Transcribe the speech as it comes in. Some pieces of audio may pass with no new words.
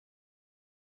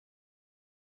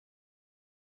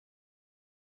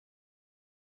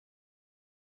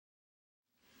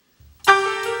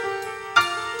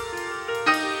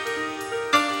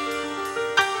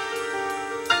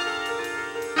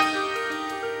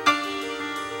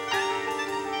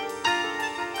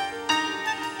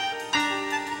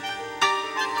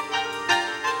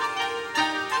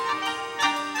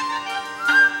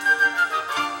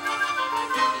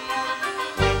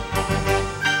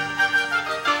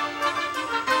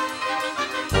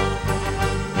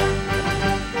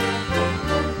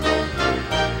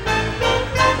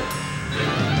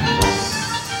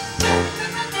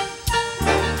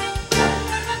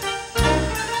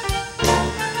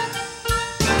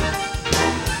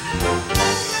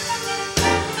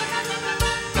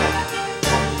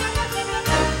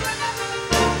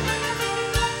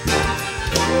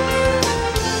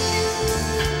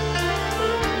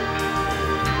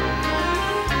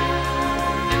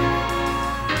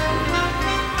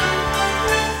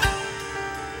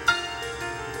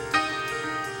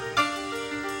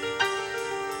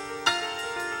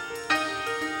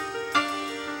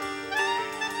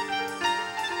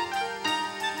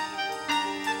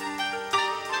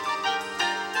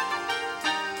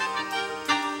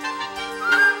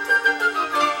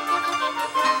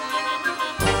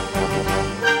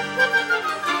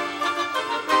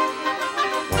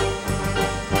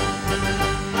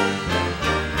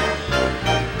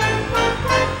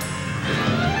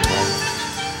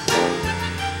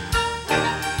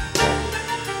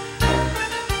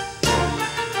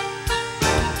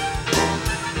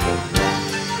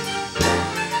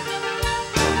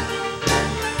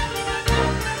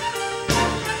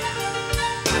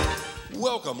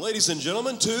welcome, ladies and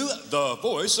gentlemen, to The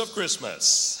Voice of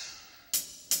Christmas.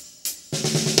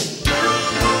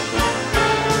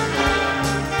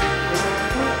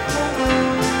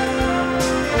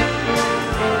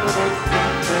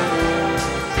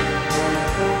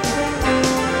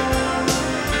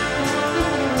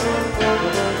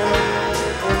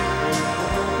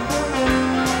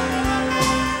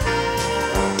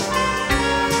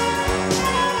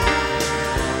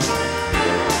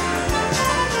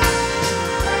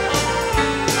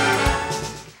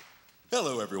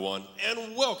 Hello, everyone,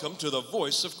 and welcome to The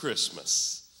Voice of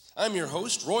Christmas. I'm your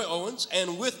host, Roy Owens,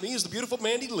 and with me is the beautiful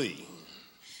Mandy Lee.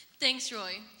 Thanks,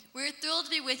 Roy. We're thrilled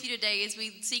to be with you today as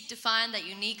we seek to find that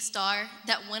unique star,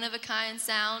 that one-of-a-kind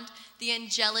sound, the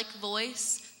angelic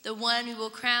voice, the one we will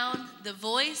crown the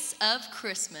Voice of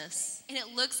Christmas. And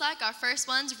it looks like our first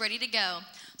one's ready to go.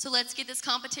 So let's get this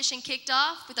competition kicked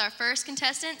off with our first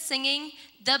contestant singing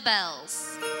The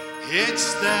Bells.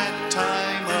 It's that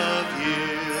time of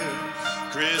year,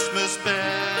 Christmas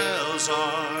bells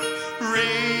are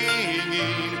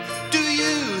ringing. Do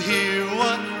you hear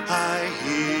what I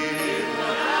hear?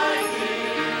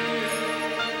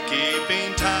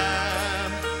 Keeping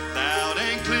time loud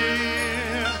and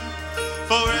clear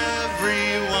for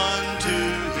everyone to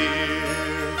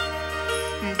hear.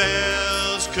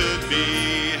 Bells could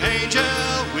be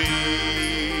angel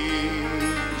wings,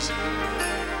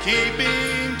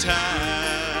 keeping time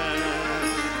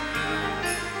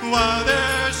while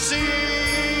they're singing.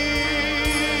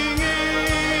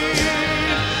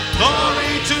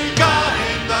 Glory to God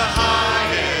in the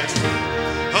highest.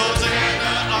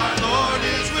 Hosanna, our Lord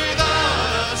is with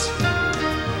us.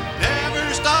 Never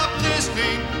stop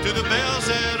listening to the bells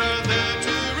that are there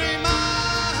to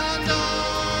remind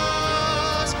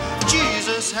us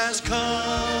Jesus has come.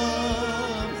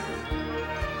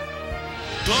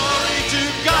 Glory to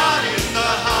God in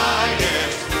the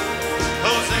highest.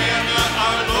 Hosanna,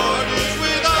 our Lord is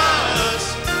with us.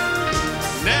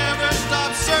 Never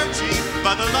stop searching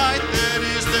by the light that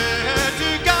is there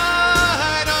to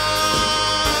guide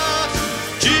us.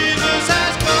 Jesus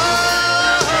has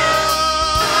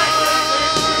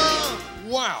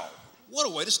come. Wow, what a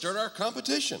way to start our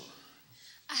competition.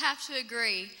 I have to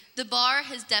agree. The bar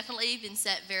has definitely been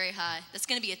set very high. That's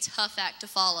going to be a tough act to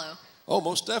follow. Oh,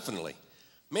 most definitely.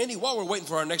 Mandy, while we're waiting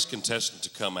for our next contestant to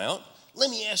come out, let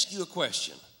me ask you a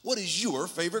question. What is your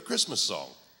favorite Christmas song?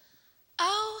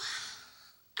 Oh,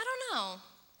 I don't know.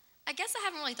 I guess I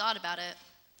haven't really thought about it.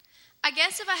 I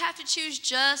guess if I have to choose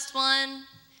just one,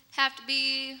 have to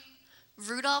be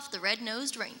Rudolph the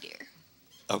Red-Nosed Reindeer.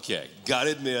 Okay,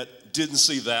 gotta admit, didn't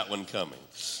see that one coming.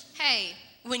 Hey,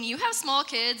 when you have small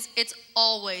kids, it's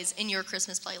always in your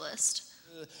Christmas playlist.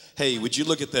 Hey, would you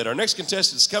look at that? Our next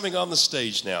contestant's coming on the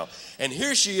stage now, and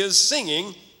here she is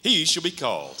singing He Shall Be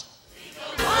Called.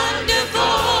 Wonderful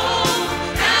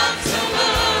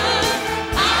Counselor,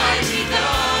 Mighty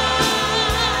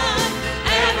God,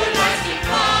 Everlasting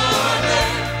Father,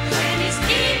 and His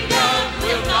kingdom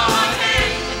will not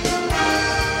end.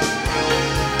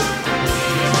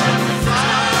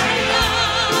 Messiah,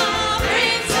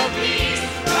 Prince of Peace,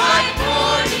 bright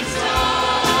morning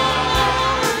star.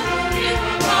 You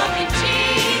will come in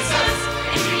Jesus,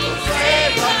 and He will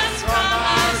save us from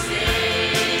our sin.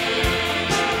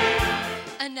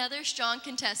 Another strong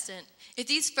contestant. If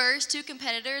these first two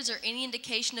competitors are any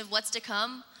indication of what's to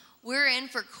come, we're in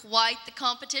for quite the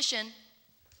competition.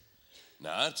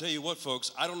 Now, I'll tell you what,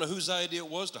 folks, I don't know whose idea it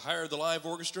was to hire the live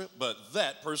orchestra, but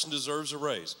that person deserves a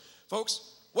raise. Folks,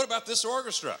 what about this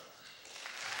orchestra?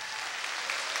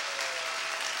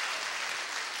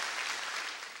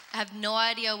 I have no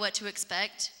idea what to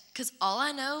expect, because all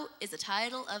I know is the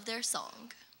title of their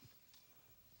song.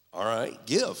 All right,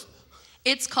 give.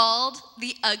 It's called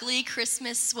The Ugly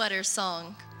Christmas Sweater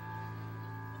Song.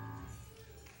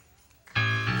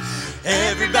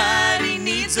 Everybody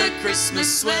needs a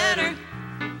Christmas sweater,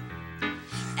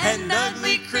 and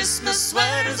ugly Christmas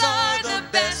sweaters are the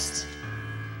best.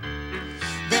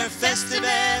 They're festive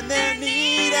and they're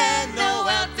neat, and no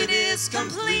outfit is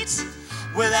complete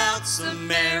without some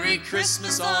Merry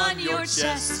Christmas on your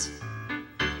chest.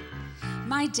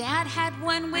 My dad had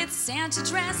one with Santa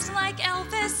dressed like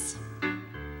Elvis,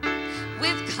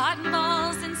 with cotton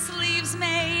balls and sleeves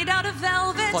made out of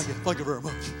velvet. Thank you very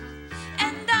much.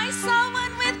 And I saw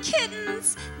one with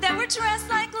kittens that were dressed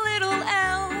like little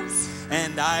elves.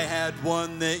 And I had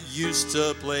one that used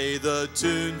to play the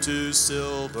tune to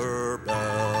Silver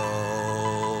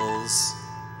Bells.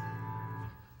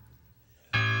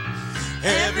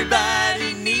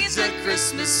 Everybody needs a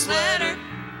Christmas sweater,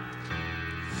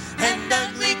 and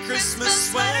ugly Christmas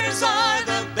sweaters are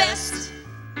the best.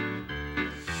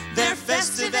 They're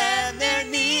festive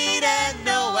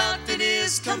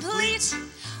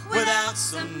without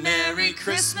some Merry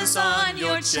Christmas on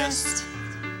your chest.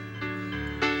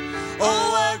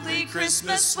 Oh, ugly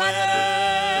Christmas sweaters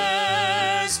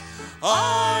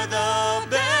are the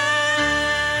best.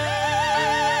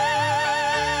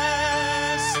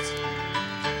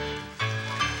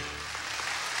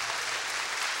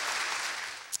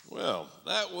 Well,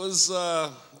 that was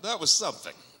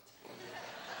something.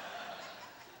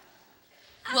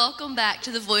 Welcome back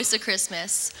to The Voice of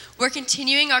Christmas. We're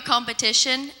continuing our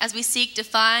competition as we seek to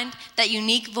find that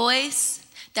unique voice,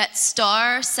 that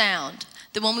star sound,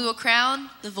 the one we will crown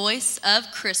the voice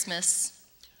of Christmas.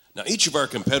 Now, each of our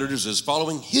competitors is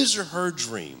following his or her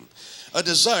dream, a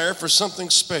desire for something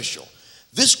special.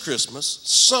 This Christmas,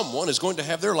 someone is going to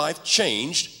have their life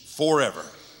changed forever.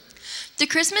 The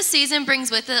Christmas season brings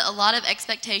with it a lot of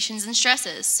expectations and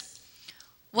stresses.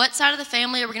 What side of the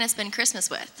family are we going to spend Christmas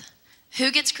with? Who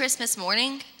gets Christmas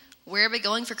morning? Where are we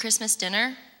going for Christmas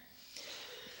dinner?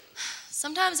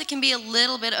 Sometimes it can be a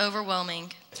little bit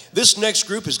overwhelming. This next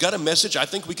group has got a message I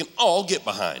think we can all get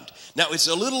behind. Now, it's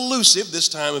a little elusive this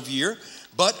time of year,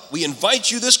 but we invite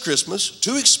you this Christmas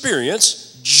to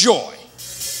experience joy.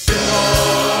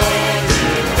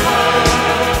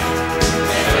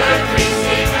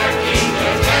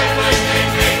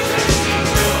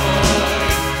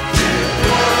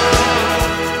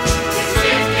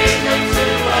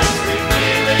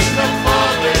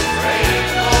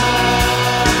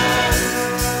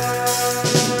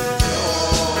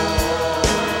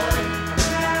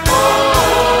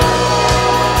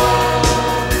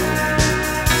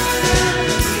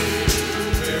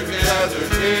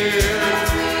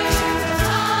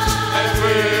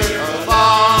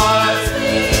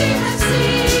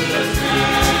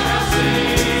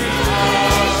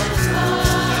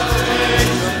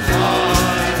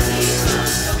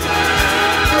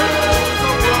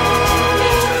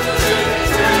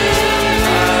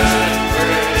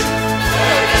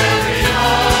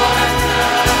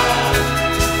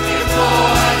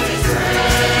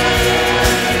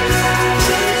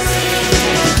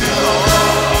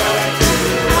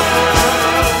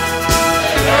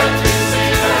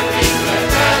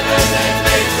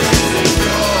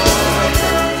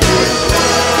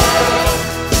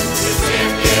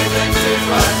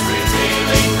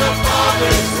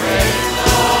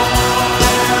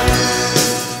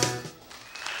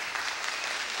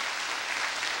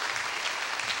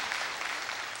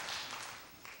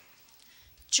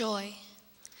 Joy.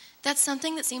 That's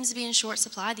something that seems to be in short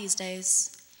supply these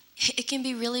days. It can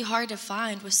be really hard to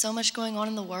find with so much going on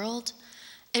in the world.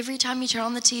 Every time you turn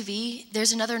on the TV,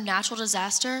 there's another natural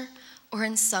disaster, or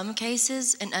in some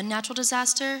cases, an unnatural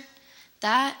disaster.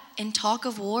 That and talk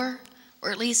of war,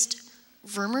 or at least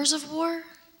rumors of war.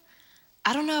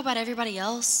 I don't know about everybody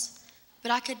else, but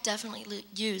I could definitely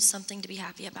use something to be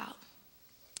happy about.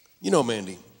 You know,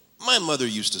 Mandy, my mother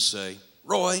used to say,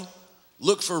 Roy,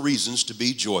 look for reasons to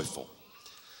be joyful.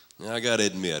 Now, I got to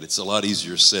admit, it's a lot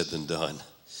easier said than done.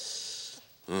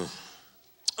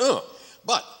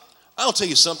 But I'll tell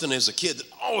you something as a kid that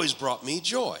always brought me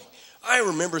joy. I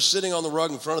remember sitting on the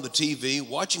rug in front of the TV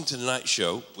watching Tonight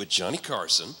Show with Johnny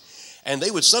Carson, and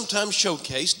they would sometimes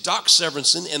showcase Doc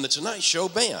Severinsen and the Tonight Show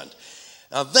band.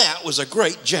 Now, that was a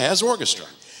great jazz orchestra.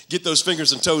 Get those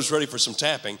fingers and toes ready for some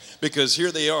tapping, because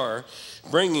here they are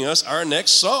bringing us our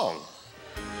next song.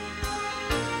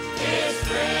 It's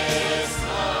Christmas,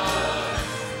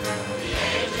 the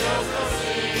angels are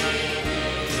singing,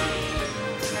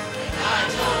 and I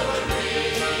know the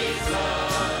reason,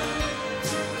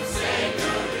 the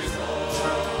Savior is born.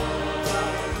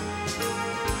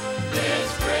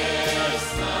 It's Christmas,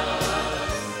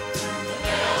 the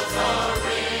bells are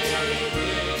ringing,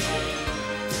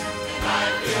 and I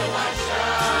feel like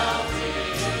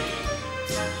shouting,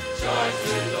 joy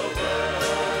to the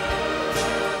world.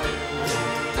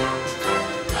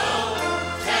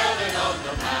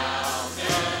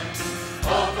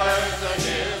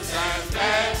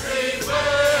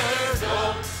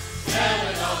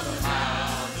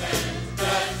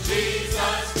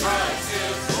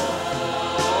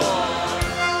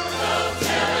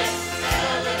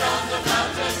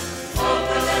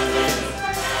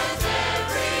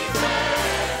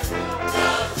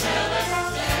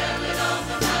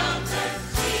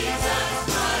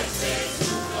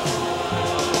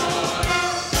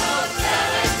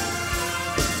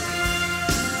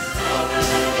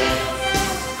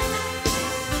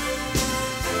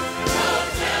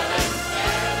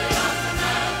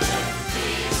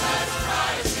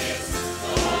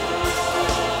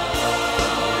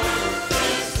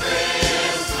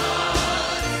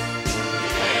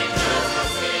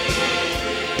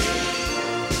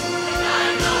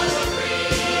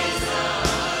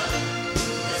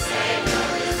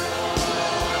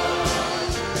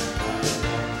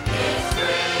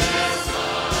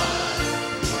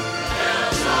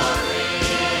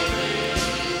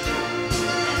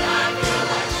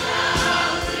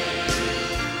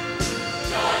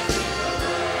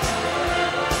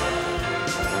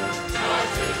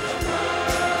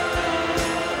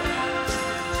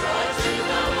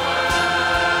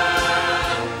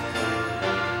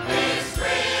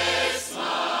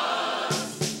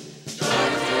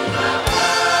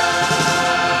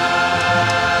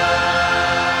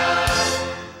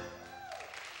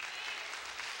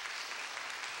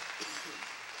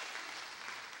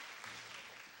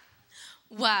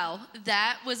 Wow,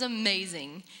 that was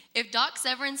amazing. If Doc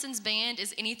Severinsen's band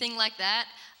is anything like that,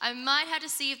 I might have to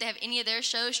see if they have any of their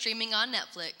shows streaming on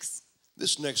Netflix.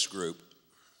 This next group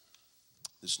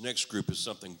is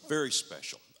something very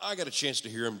special. I got a chance to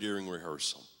hear them during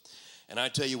rehearsal. And I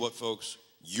tell you what, folks,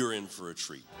 you're in for a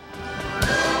treat.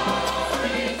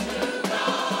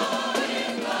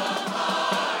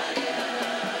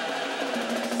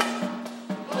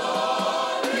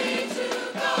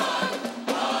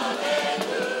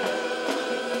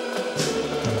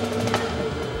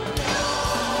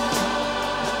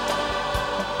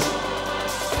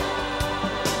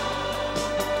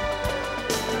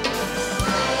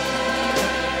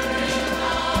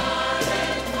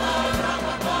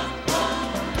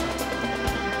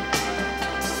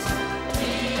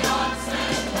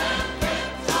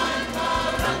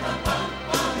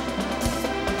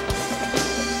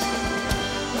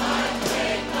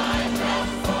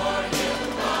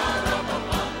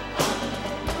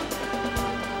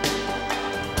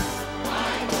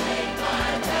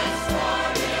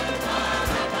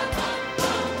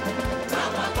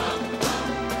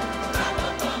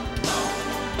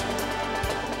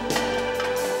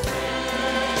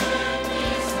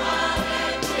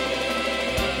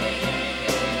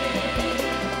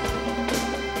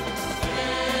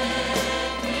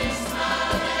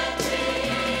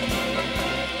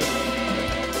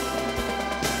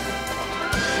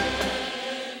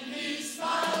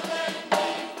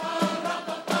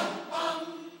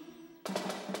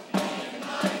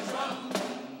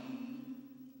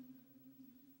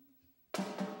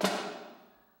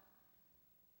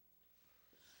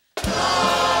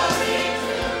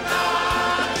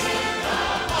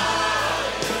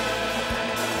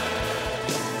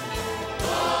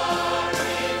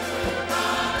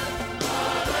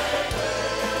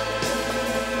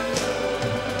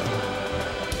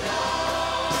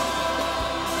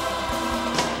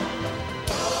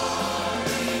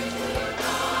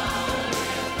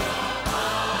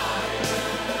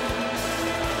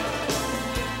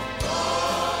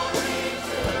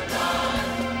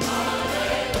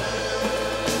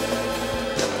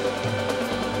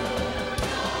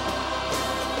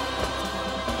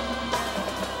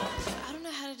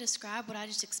 Describe what I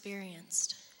just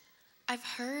experienced. I've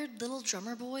heard Little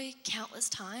Drummer Boy countless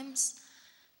times,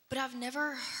 but I've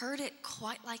never heard it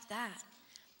quite like that.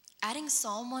 Adding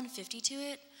Psalm 150 to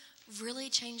it really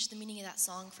changed the meaning of that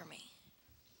song for me.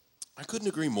 I couldn't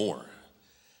agree more.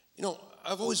 You know,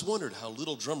 I've always wondered how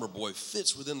Little Drummer Boy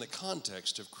fits within the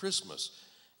context of Christmas,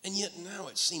 and yet now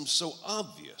it seems so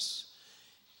obvious.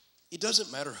 It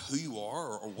doesn't matter who you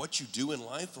are or what you do in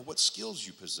life or what skills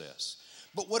you possess.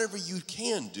 But whatever you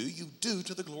can do, you do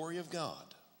to the glory of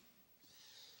God.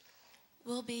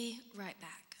 We'll be right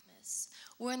back, Miss.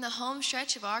 We're in the home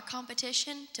stretch of our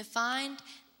competition to find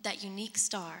that unique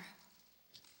star.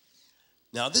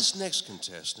 Now, this next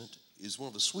contestant is one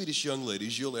of the sweetest young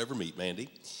ladies you'll ever meet, Mandy,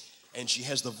 and she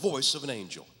has the voice of an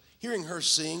angel. Hearing her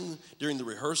sing during the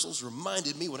rehearsals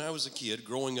reminded me when I was a kid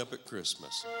growing up at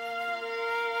Christmas.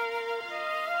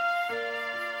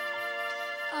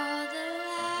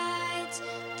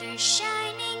 They're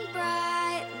shining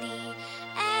brightly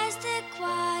as the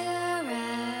choir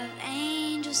of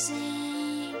angels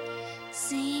sing,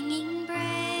 singing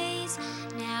praise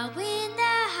now in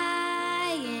the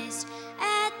highest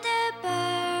at the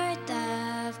birth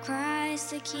of Christ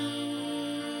the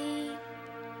King.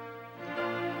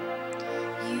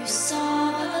 You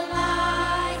saw the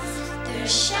lights, they're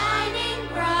shining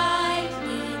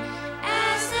brightly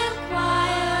as the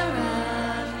choir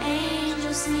of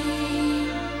angels sing.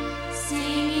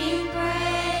 Singing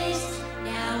praise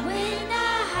now in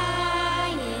the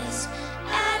highest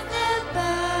at the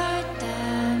birth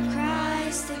of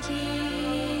Christ the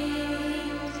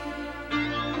King.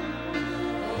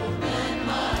 Open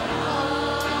my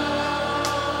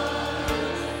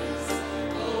eyes,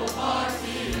 oh heart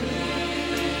believe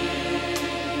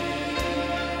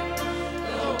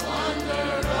the wonder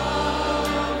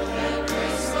of the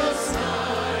Christmas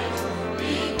night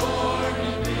be born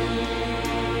in thee.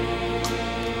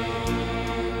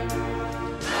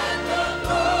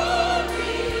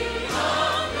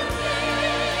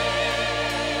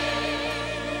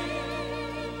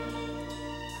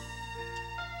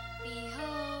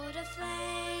 Behold a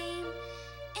flame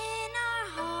in our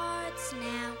hearts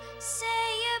now. Say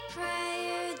a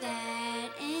prayer that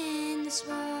in this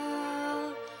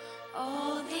world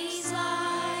all these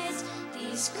lights,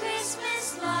 these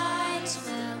Christmas lights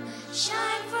will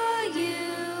shine for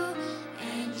you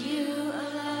and you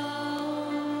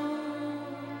alone.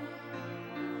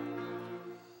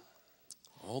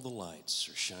 All the lights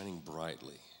are shining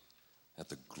brightly at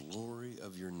the glory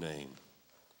of your name.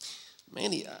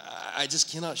 Mandy, I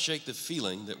just cannot shake the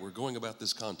feeling that we're going about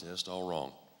this contest all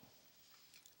wrong.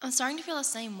 I'm starting to feel the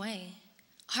same way.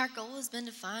 Our goal has been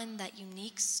to find that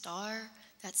unique star,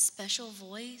 that special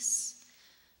voice.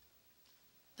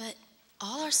 But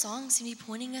all our songs seem to be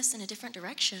pointing us in a different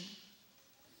direction.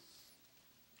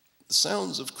 The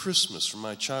sounds of Christmas from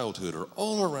my childhood are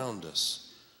all around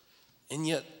us. And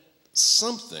yet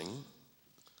something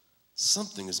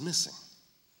is missing.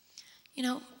 You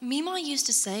know, Meemaw used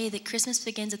to say that Christmas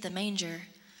begins at the manger.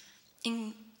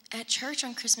 At church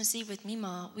on Christmas Eve with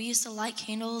Meemaw, we used to light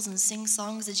candles and sing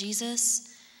songs of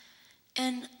Jesus.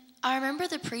 And I remember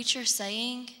the preacher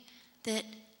saying that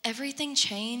everything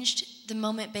changed the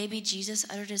moment baby Jesus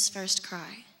uttered his first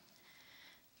cry.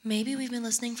 Maybe we've been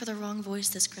listening for the wrong voice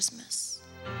this Christmas.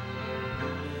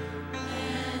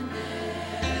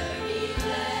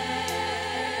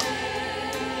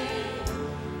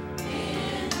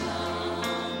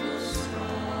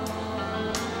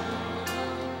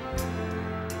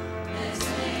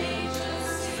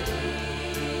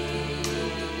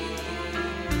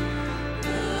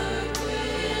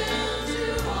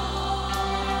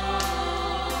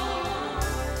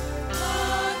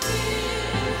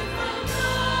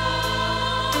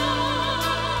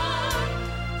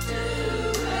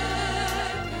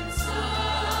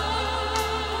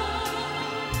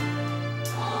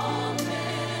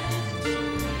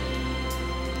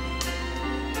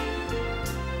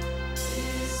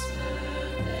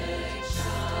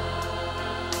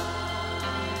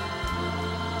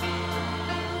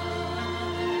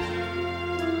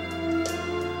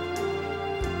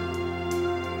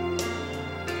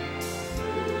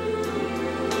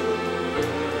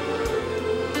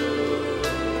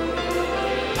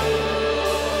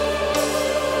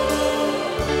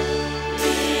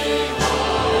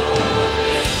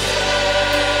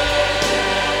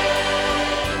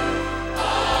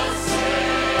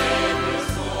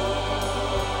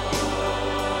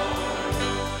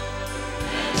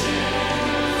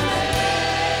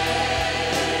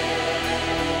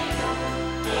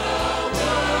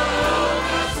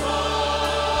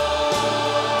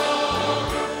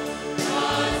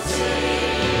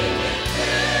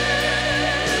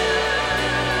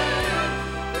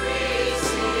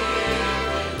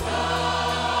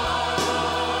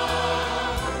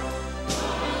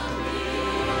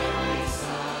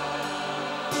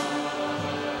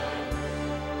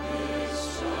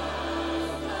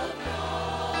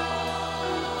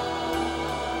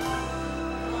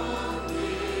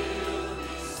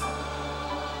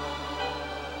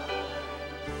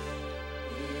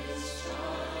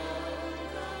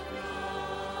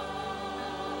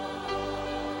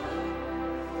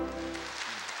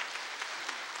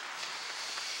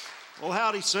 Well,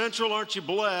 howdy, Central. Aren't you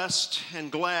blessed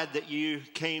and glad that you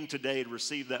came today to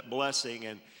receive that blessing?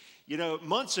 And, you know,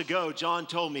 months ago, John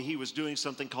told me he was doing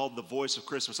something called The Voice of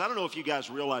Christmas. I don't know if you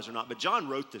guys realize or not, but John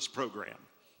wrote this program.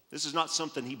 This is not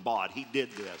something he bought. He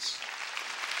did this.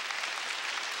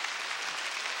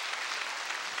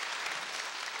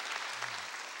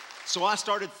 So I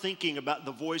started thinking about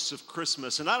the voice of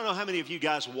Christmas. And I don't know how many of you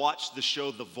guys watched the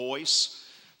show The Voice.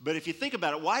 But if you think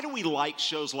about it, why do we like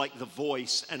shows like The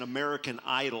Voice and American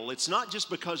Idol? It's not just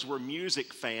because we're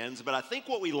music fans, but I think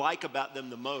what we like about them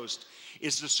the most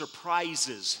is the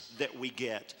surprises that we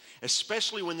get,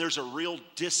 especially when there's a real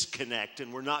disconnect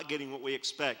and we're not getting what we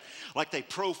expect. Like they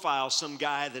profile some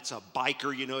guy that's a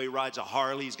biker, you know, he rides a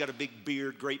Harley, he's got a big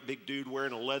beard, great big dude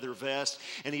wearing a leather vest,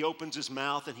 and he opens his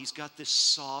mouth and he's got this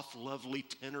soft, lovely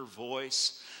tenor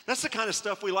voice. That's the kind of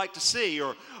stuff we like to see.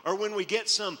 Or when we get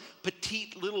some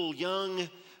petite little young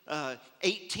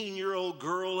 18-year-old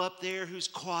girl up there who's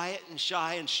quiet and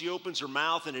shy, and she opens her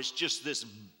mouth and it's just this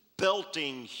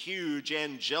belting, huge,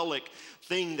 angelic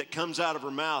thing that comes out of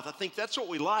her mouth. I think that's what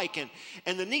we like.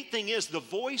 And the neat thing is the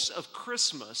voice of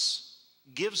Christmas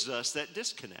gives us that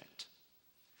disconnect.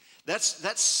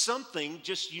 That's something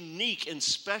just unique and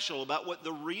special about what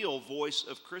the real voice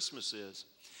of Christmas is.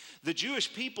 The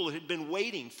Jewish people had been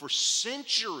waiting for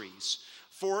centuries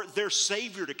for their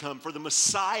Savior to come, for the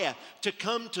Messiah to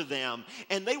come to them.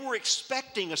 And they were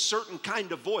expecting a certain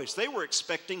kind of voice. They were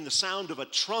expecting the sound of a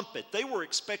trumpet. They were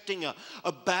expecting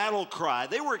a battle cry.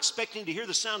 They were expecting to hear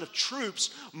the sound of troops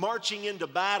marching into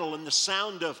battle and the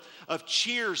sound of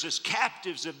cheers as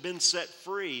captives have been set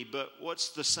free. But what's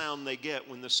the sound they get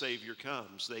when the Savior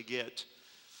comes? They get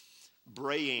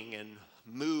braying and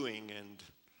mooing and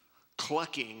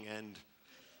clucking and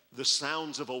the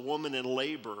sounds of a woman in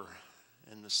labor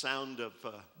and the sound of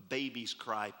a baby's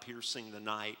cry piercing the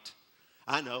night.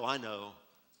 I know,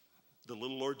 the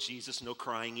little Lord Jesus, no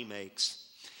crying he makes.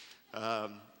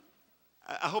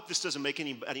 I hope this doesn't make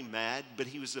anybody mad, but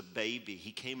he was a baby.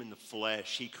 He came in the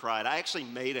flesh. He cried. I actually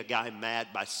made a guy mad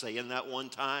by saying that one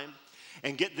time.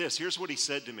 And get this, here's what he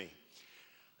said to me.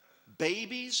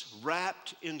 Babies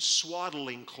wrapped in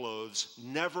swaddling clothes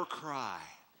never cry.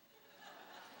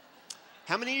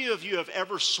 How many of you have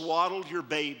ever swaddled your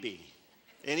baby?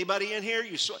 Anybody in here?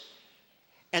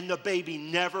 And the baby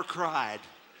never cried,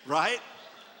 right?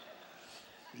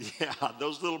 Yeah,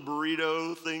 those little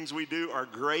burrito things we do are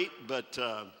great, but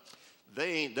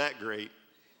they ain't that great.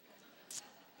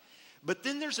 But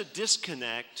then there's a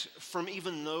disconnect from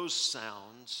even those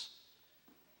sounds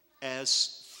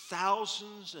as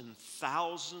thousands and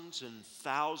thousands and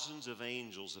thousands of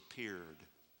angels appeared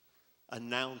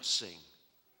announcing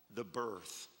the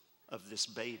birth of this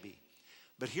baby.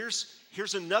 But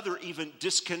here's another even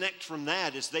disconnect from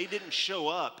that is they didn't show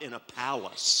up in a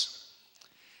palace.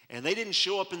 And they didn't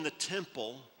show up in the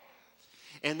temple.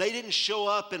 And they didn't show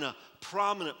up in a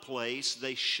prominent place.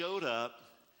 They showed up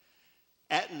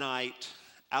at night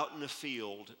out in the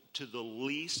field to the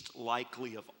least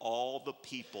likely of all the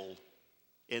people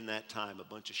in that time, a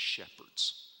bunch of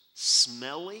shepherds.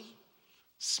 Smelly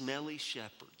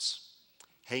shepherds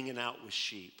hanging out with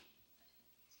sheep.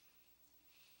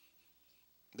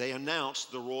 They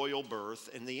announced the royal birth,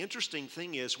 and the interesting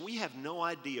thing is we have no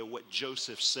idea what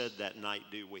Joseph said that night,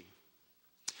 do we?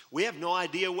 We have no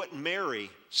idea what Mary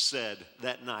said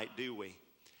that night, do we?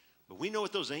 But we know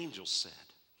what those angels said.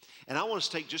 And I want us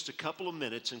to take just a couple of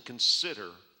minutes and consider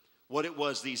what it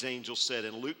was these angels said.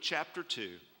 In Luke chapter 2,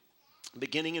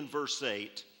 beginning in verse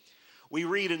 8, we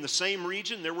read, in the same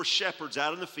region there were shepherds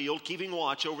out in the field keeping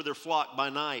watch over their flock by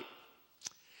night.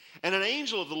 And an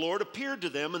angel of the Lord appeared to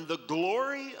them, and the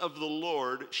glory of the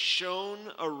Lord shone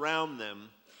around them,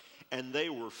 and they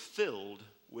were filled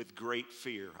with great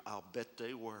fear. I'll bet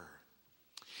they were.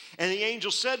 And the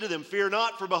angel said to them, fear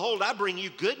not, for behold, I bring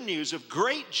you good news of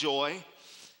great joy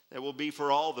that will be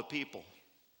for all the people.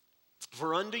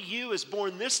 For unto you is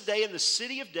born this day in the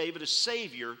city of David a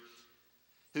Savior,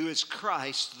 who is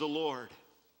Christ the Lord.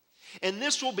 And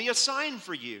this will be a sign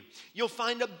for you. You'll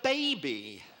find a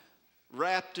baby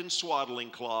wrapped in swaddling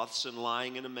cloths and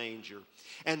lying in a manger.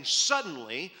 And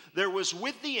suddenly there was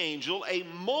with the angel a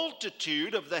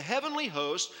multitude of the heavenly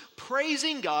host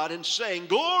praising God and saying,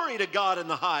 glory to God in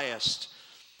the highest,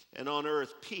 and on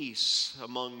earth peace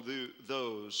among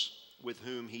those with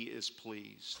whom he is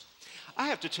pleased. I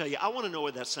have to tell you, I want to know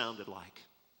what that sounded like.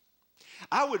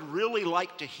 I would really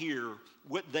like to hear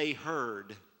what they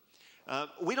heard.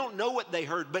 We don't know what they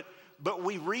heard, but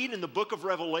we read in the book of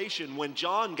Revelation when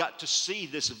John got to see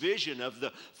this vision of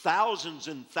the thousands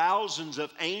and thousands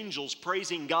of angels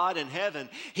praising God in heaven,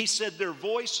 he said their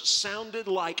voice sounded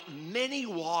like many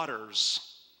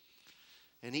waters.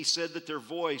 And he said that their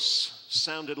voice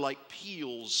sounded like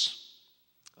peals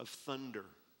of thunder.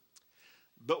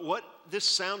 But what this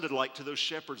sounded like to those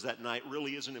shepherds that night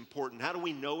really isn't important. How do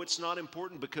we know it's not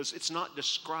important? Because it's not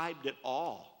described at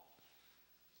all.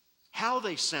 How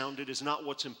they sounded is not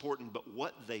what's important, but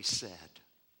what they said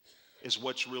is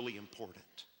what's really important.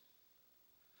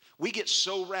 We get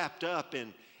so wrapped up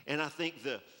in, and I think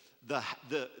the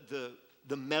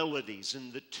melodies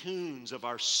and the tunes of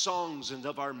our songs and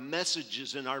of our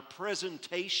messages and our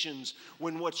presentations,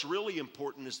 when what's really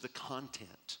important is the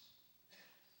content.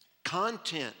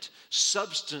 Content,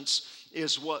 substance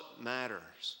is what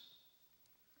matters.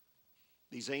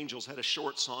 These angels had a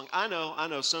short song. I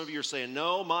know some of you are saying,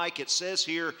 no, Mike, it says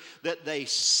here that they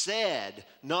said,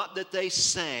 not that they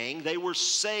sang. They were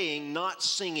saying, not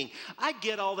singing. I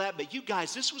get all that, but you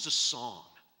guys, this was a song.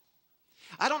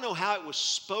 I don't know how it was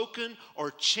spoken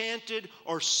or chanted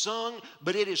or sung,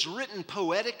 but it is written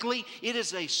poetically. It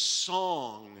is a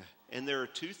song. And there are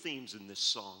two themes in this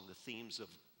song, the themes of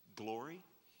glory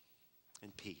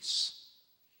and peace.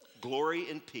 Glory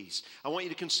and peace. I want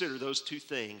you to consider those two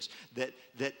things that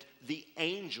the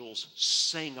angels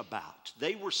sang about.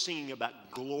 They were singing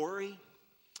about glory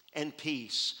and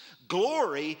peace.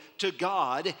 Glory to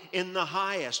God in the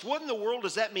highest. What in the world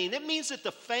does that mean? It means that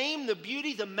the fame, the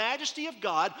beauty, the majesty of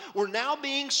God were now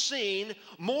being seen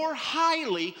more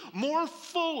highly, more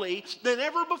fully than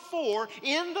ever before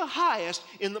in the highest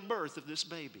in the birth of this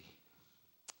baby,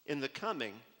 in the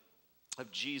coming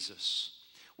of Jesus.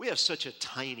 We have such a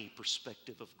tiny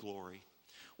perspective of glory.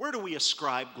 Where do we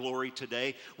ascribe glory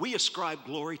today? We ascribe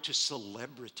glory to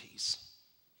celebrities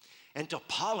and to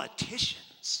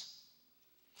politicians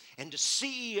and to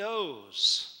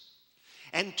CEOs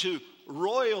and to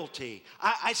royalty.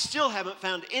 I still haven't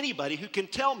found anybody who can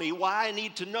tell me why I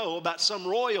need to know about some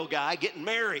royal guy getting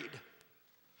married.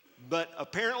 but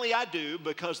apparently I do,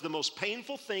 because the most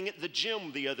painful thing at the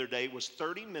gym the other day was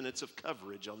 30 minutes of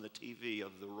coverage on the TV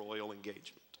of the royal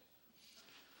engagement.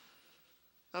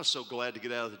 I was so glad to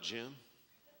get out of the gym.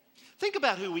 Think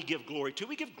about who we give glory to.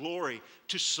 We give glory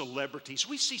to celebrities.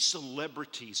 We see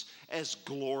celebrities as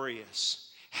glorious.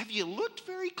 Have you looked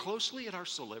very closely at our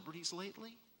celebrities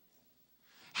lately?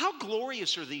 How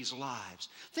glorious are these lives?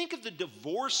 Think of the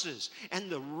divorces and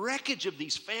the wreckage of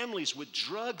these families with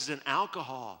drugs and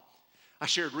alcohol. I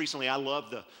shared recently, I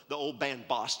love the old band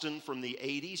Boston from the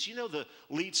 80s. You know, the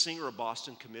lead singer of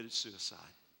Boston committed suicide.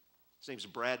 His name's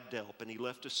Brad Delp, and he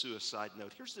left a suicide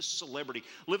note. Here's this celebrity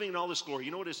living in all this glory.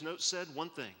 You know what his note said? One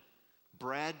thing: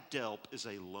 Brad Delp is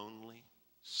a lonely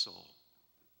soul.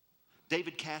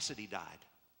 David Cassidy died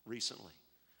recently.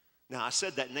 Now, I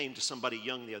said that name to somebody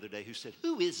young the other day who said,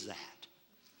 "Who is that?"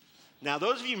 Now,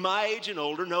 those of you my age and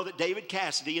older know that David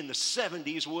Cassidy in the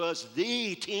 70s was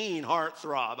the teen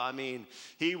heartthrob. I mean,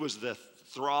 he was the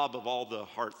throb of all the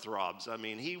heartthrobs. I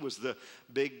mean, he was the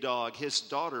big dog. His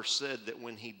daughter said that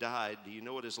when he died, do you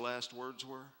know what his last words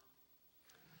were?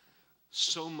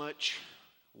 So much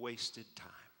wasted time.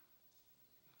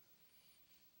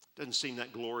 Doesn't seem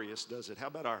that glorious, does it? How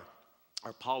about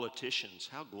our politicians?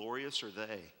 How glorious are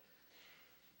they?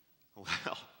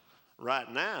 Well, right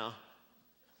now,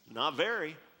 not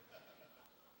very.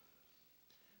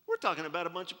 We're talking about a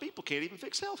bunch of people can't even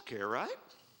fix health care, right?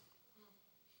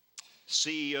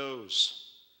 CEOs.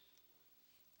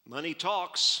 Money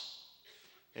talks,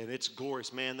 and it's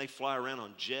glorious. Man, they fly around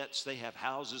on jets. They have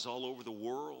houses all over the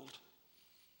world.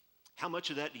 How much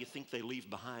of that do you think they leave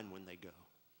behind when they go?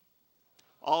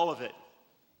 All of it.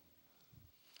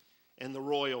 And the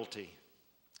royalty.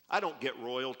 I don't get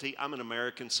royalty. I'm an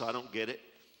American, so I don't get it.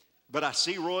 But I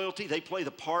see royalty. They play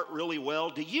the part really well.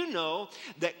 Do you know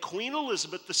that Queen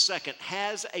Elizabeth II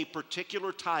has a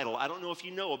particular title? I don't know if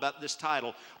you know about this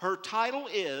title. Her title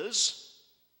is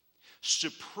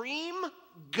Supreme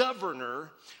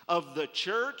Governor of the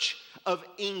Church of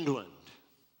England.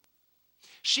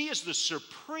 She is the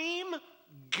Supreme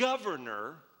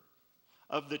Governor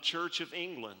of the Church of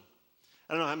England.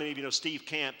 I don't know how many of you know Steve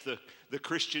Camp, the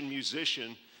Christian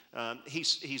musician.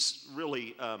 He's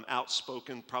really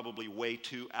outspoken, probably way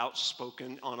too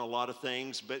outspoken on a lot of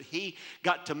things, but he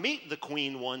got to meet the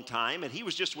Queen one time, and he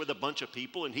was just with a bunch of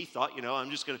people, and he thought, you know, I'm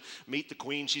just going to meet the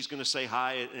Queen, she's going to say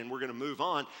hi, and we're going to move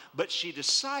on. But she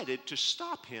decided to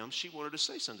stop him. She wanted to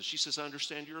say something. She says, I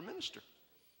understand you're a minister.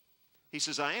 He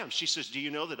says, I am. She says, do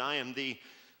you know that I am the,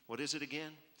 what is it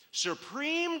again?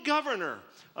 Supreme Governor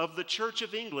of the Church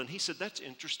of England. He said, that's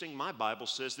interesting. My Bible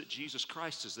says that Jesus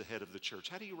Christ is the head of the church.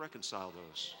 How do you reconcile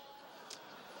those?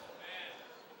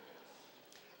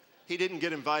 He didn't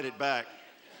get invited back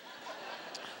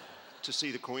to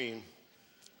see the Queen.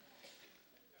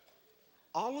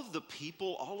 All of the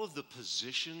people, all of the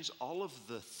positions, all of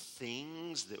the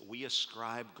things that we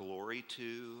ascribe glory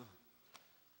to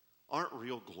aren't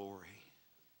real glory.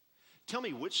 Tell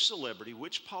me which celebrity,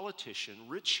 which politician,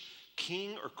 which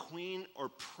king or queen or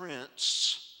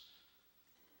prince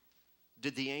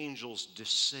did the angels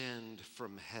descend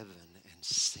from heaven and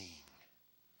sing?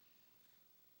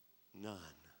 None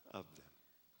of them.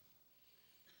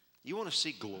 You want to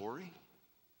see glory?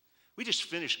 We just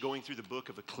finished going through the book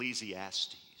of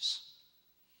Ecclesiastes.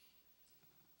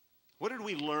 What did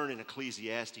we learn in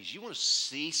Ecclesiastes? You want to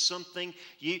see something,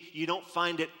 you don't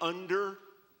find it under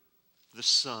the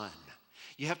sun.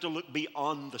 You have to look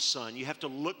beyond the sun. You have to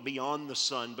look beyond the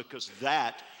sun, because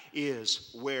that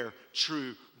is where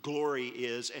true glory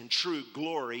is. And true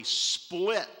glory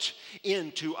split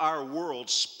into our world,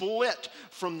 split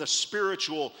from the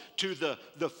spiritual to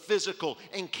the physical,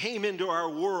 and came into our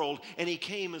world. And he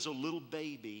came as a little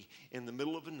baby in the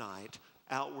middle of the night,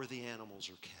 out where the animals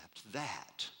are kept.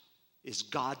 That is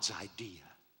God's idea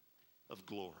of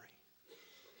glory.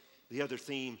 The other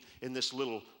theme in this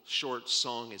little short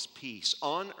song is peace.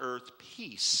 On earth,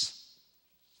 peace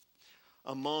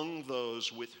among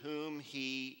those with whom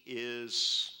he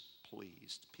is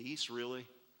pleased. Peace, really?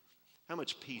 How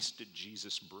much peace did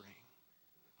Jesus bring?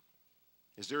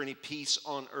 Is there any peace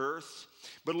on earth?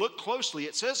 But look closely.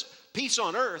 It says peace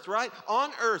on earth, right?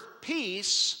 On earth,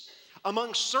 peace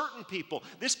among certain people.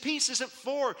 This peace isn't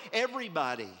for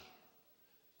everybody.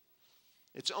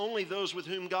 It's only those with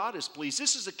whom God is pleased.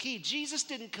 This is the key. Jesus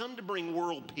didn't come to bring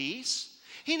world peace.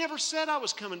 He never said I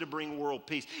was coming to bring world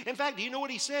peace. In fact, do you know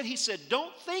what he said? He said,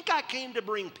 don't think I came to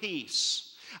bring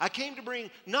peace. I came to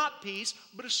bring not peace,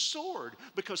 but a sword,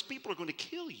 because people are going to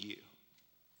kill you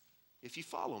if you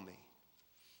follow me.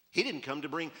 He didn't come to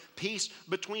bring peace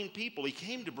between people. He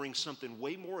came to bring something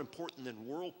way more important than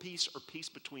world peace or peace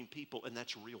between people, and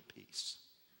that's real peace.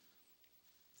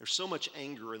 There's so much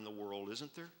anger in the world,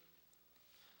 isn't there?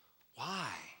 Why?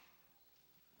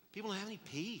 People don't have any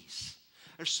peace.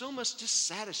 There's so much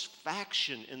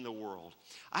dissatisfaction in the world.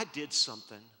 I did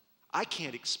something I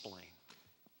can't explain.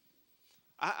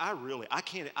 I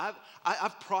can't.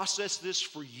 I've processed this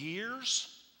for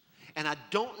years, and I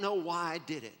don't know why I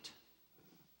did it.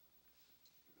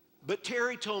 But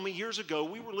Terry told me years ago,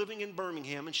 we were living in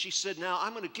Birmingham, and she said, now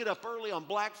I'm going to get up early on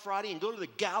Black Friday and go to the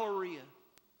Galleria.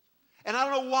 And I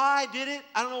don't know why I did it.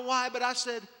 I don't know why, but I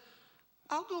said,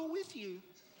 I'll go with you.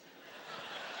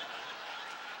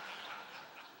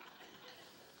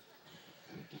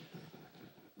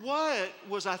 What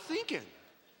was I thinking?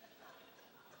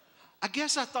 I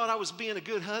guess I thought I was being a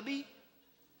good hubby.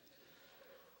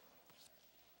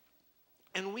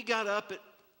 And we got up at,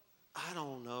 I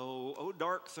don't know,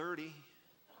 dark 30.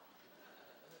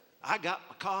 I got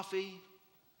my coffee.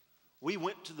 We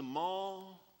went to the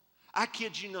mall. I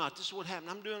kid you not, this is what happened.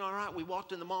 I'm doing all right. We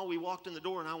walked in the mall, we walked in the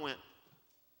door, and I went.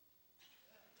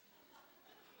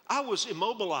 I was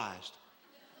immobilized.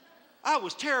 I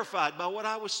was terrified by what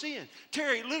I was seeing.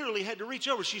 Terry literally had to reach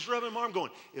over. She's rubbing my arm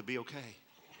going, it'll be okay.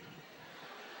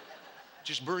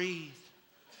 Just breathe.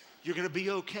 You're going to be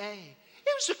okay.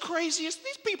 It was the craziest.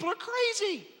 These people are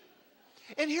crazy.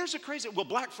 And here's the crazy. Well,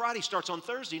 Black Friday starts on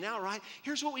Thursday now, right?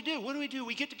 Here's what we do. What do?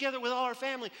 We get together with all our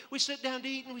family. We sit down to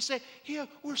eat and we say, yeah,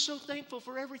 we're so thankful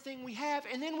for everything we have.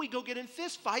 And then we go get in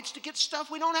fist fights to get stuff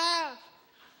we don't have.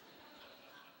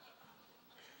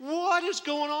 What is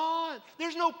going on?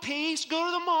 There's no peace. Go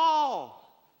to the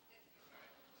mall.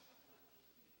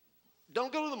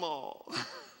 Don't go to the mall.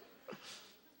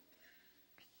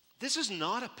 This is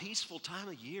not a peaceful time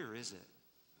of year, is it?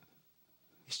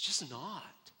 It's just not.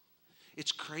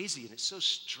 It's crazy and it's so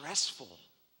stressful.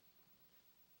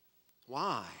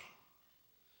 Why?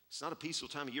 It's not a peaceful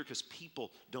time of year because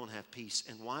people don't have peace.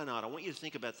 And why not? I want you to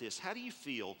think about this. How do you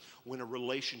feel when a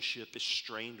relationship is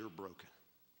strained or broken?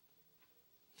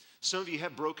 Some of you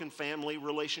have broken family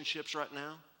relationships right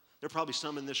now. There are probably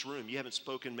some in this room. You haven't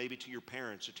spoken maybe to your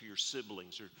parents or to your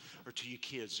siblings or to your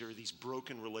kids. There are these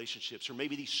broken relationships or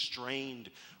maybe these strained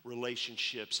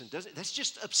relationships. And that's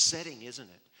just upsetting, isn't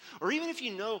it? Or even if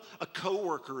you know a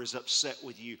coworker is upset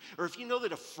with you, or if you know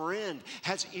that a friend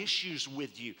has issues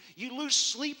with you, you lose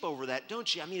sleep over that,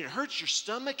 don't you? I mean, it hurts your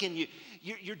stomach and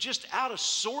you're just out of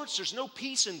sorts. There's no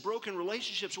peace in broken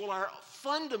relationships. Well, our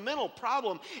fundamental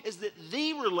problem is that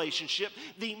the relationship,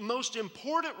 the most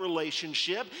important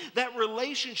relationship, that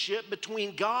relationship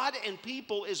between God and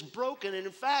people is broken. And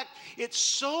in fact, it's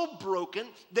so broken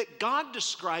that God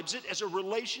describes it as a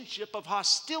relationship of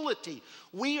hostility.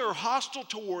 We are hostile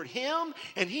toward Him,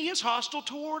 and He is hostile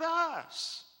toward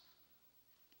us.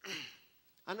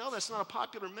 I know that's not a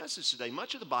popular message today.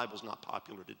 Much of the Bible's not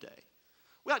popular today.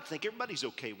 We like to think everybody's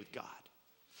okay with God.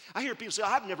 I hear people say,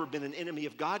 I've never been an enemy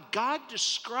of God. God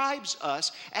describes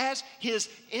us as His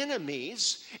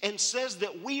enemies and says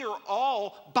that we are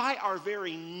all, by our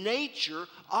very nature,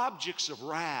 objects of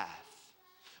wrath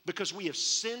because we have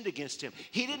sinned against Him.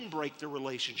 He didn't break the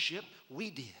relationship. We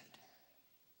did.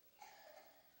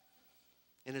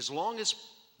 And as long as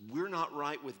we're not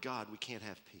right with God, we can't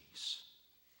have peace.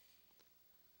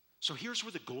 So here's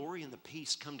where the glory and the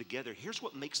peace come together. Here's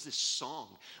what makes this song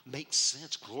make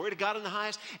sense. Glory to God in the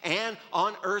highest, and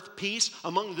on earth peace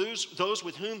among those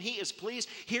with whom He is pleased.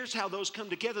 Here's how those come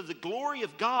together. The glory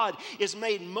of God is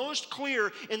made most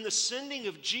clear in the sending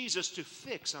of Jesus to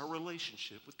fix our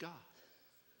relationship with God.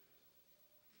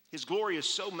 His glory is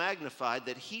so magnified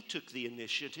that He took the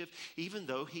initiative even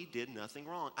though He did nothing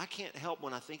wrong. I can't help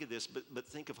when I think of this but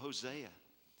think of Hosea.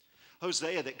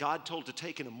 Hosea that God told to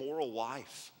take an immoral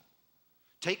wife.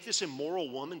 Take this immoral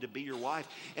woman to be your wife.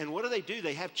 And what do?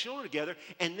 They have children together.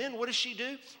 And then what does she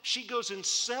do? She goes and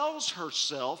sells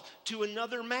herself to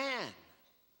another man.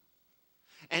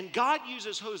 And God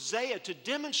uses Hosea to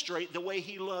demonstrate the way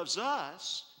He loves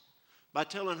us by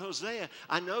telling Hosea,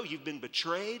 I know you've been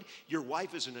betrayed. Your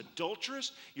wife is an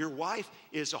adulteress. Your wife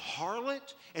is a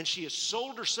harlot. And she has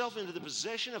sold herself into the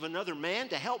possession of another man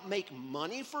to help make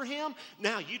money for him.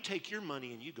 Now you take your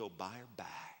money and you go buy her back.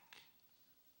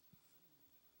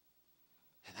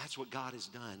 And that's what God has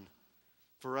done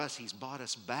for us. He's bought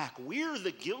us back. We're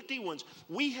the guilty ones.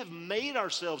 We have made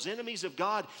ourselves enemies of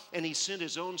God, and He sent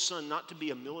His own Son not to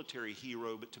be a military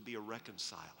hero, but to be a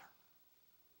reconciler,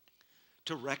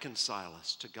 to reconcile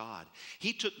us to God.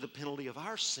 He took the penalty of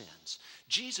our sins.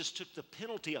 Jesus took the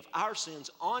penalty of our sins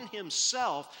on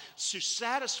Himself to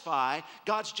satisfy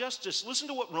God's justice. Listen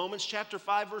to what Romans chapter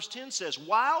 5 verse 10 says.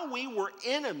 While we were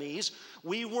enemies,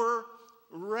 we were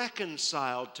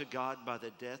reconciled to God by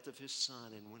the death of His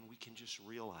Son. And when we can just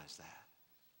realize that,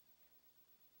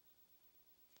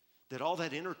 that all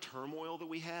that inner turmoil that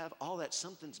we have, all that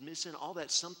something's missing, all that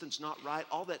something's not right,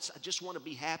 all that I just want to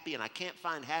be happy and I can't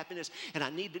find happiness and I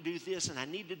need to do this and I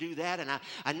need to do that and I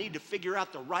need to figure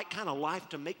out the right kind of life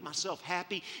to make myself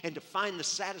happy and to find the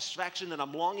satisfaction that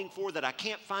I'm longing for that I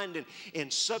can't find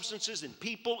in substances, in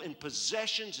people, in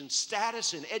possessions, in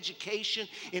status, in education,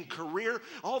 in career.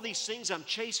 All these things I'm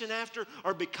chasing after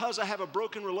are because I have a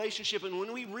broken relationship. And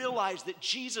when we realize that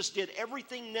Jesus did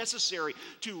everything necessary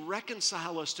to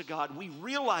reconcile us to God, we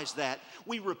realize that.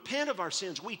 We repent of our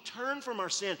sins. We turn from our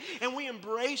sin and we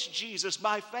embrace Jesus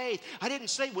by faith. I didn't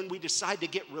say when we decide to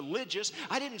get religious.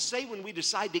 I didn't say when we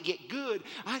decide to get good.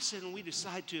 I said when we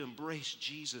decide to embrace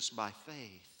Jesus by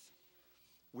faith.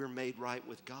 We're made right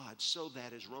with God, so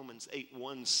that, as Romans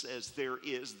 8:1 says, there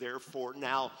is therefore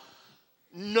now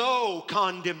no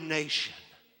condemnation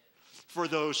for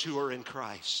those who are in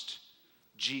Christ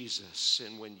Jesus.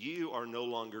 And when you are no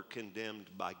longer condemned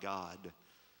by God,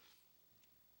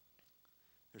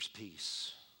 there's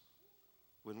peace.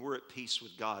 When we're at peace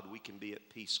with God, we can be at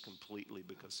peace completely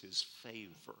because His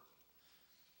favor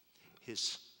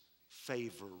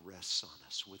rests on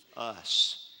us. With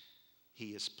us,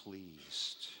 He is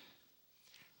pleased.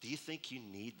 Do you think you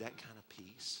need that kind of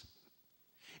peace?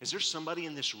 Is there somebody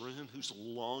in this room who's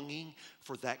longing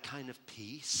for that kind of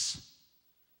peace?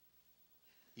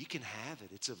 You can have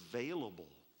it. It's available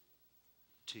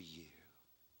to you.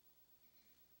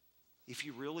 If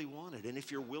you really want it, and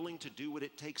if you're willing to do what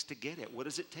it takes to get it. What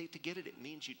does it take to get it? It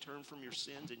means you turn from your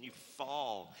sins and you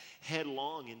fall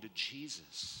headlong into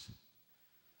Jesus.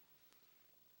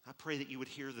 I pray that you would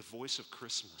hear the voice of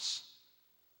Christmas.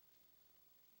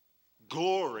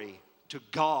 Glory to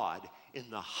God in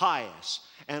the highest,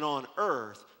 and on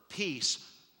earth peace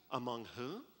among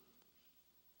whom?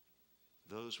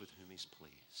 Those with whom He's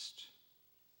pleased.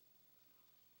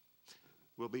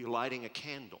 We'll be lighting a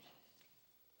candle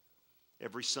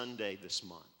every Sunday this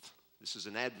month. This is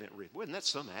an Advent wreath. Wasn't that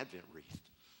some Advent wreath?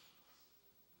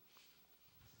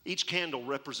 Each candle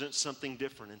represents something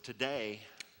different, and today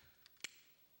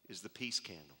is the peace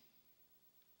candle.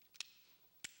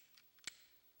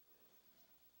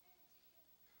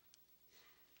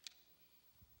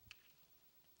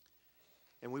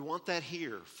 And we want that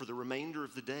here for the remainder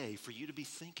of the day, for you to be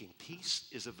thinking, peace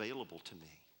is available to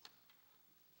me.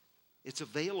 It's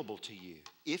available to you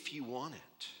if you want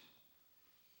it.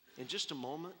 In just a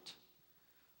moment,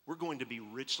 we're going to be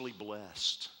richly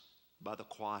blessed by the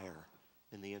choir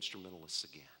and the instrumentalists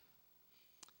again.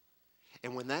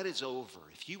 And when that is over,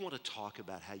 if you want to talk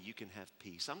about how you can have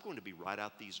peace, I'm going to be right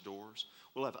out these doors.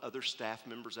 We'll have other staff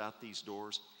members out these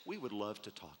doors. We would love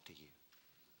to talk to you.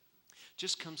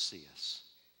 Just come see us.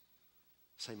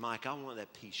 Say, Mike, I want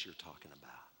that peace you're talking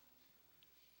about.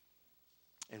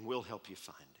 And we'll help you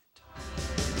find it.